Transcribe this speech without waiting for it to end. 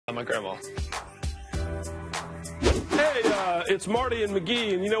my grandma. Hey, it's Marty and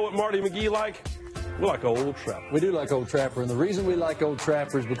McGee, and you know what Marty and McGee like? We like Old Trapper. We do like Old Trapper, and the reason we like Old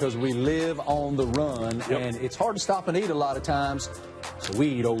Trapper is because we live on the run, and it's hard to stop and eat a lot of times, so we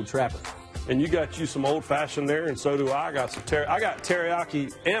eat Old Trapper. And you got you some old-fashioned there, and so do I. I got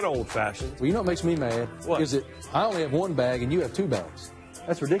teriyaki and old-fashioned. Well, you know what makes me mad? What? Is that I only have one bag, and you have 2 bags.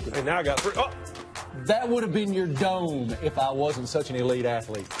 That's ridiculous. And now I got 3. Oh! That would have been your dome if I wasn't such an elite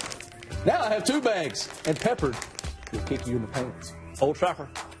athlete. Now I have 2 bags, and Peppered will kick you in the pants. Old Trapper.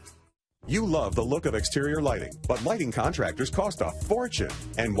 You love the look of exterior lighting, but lighting contractors cost a fortune.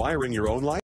 And wiring your own light?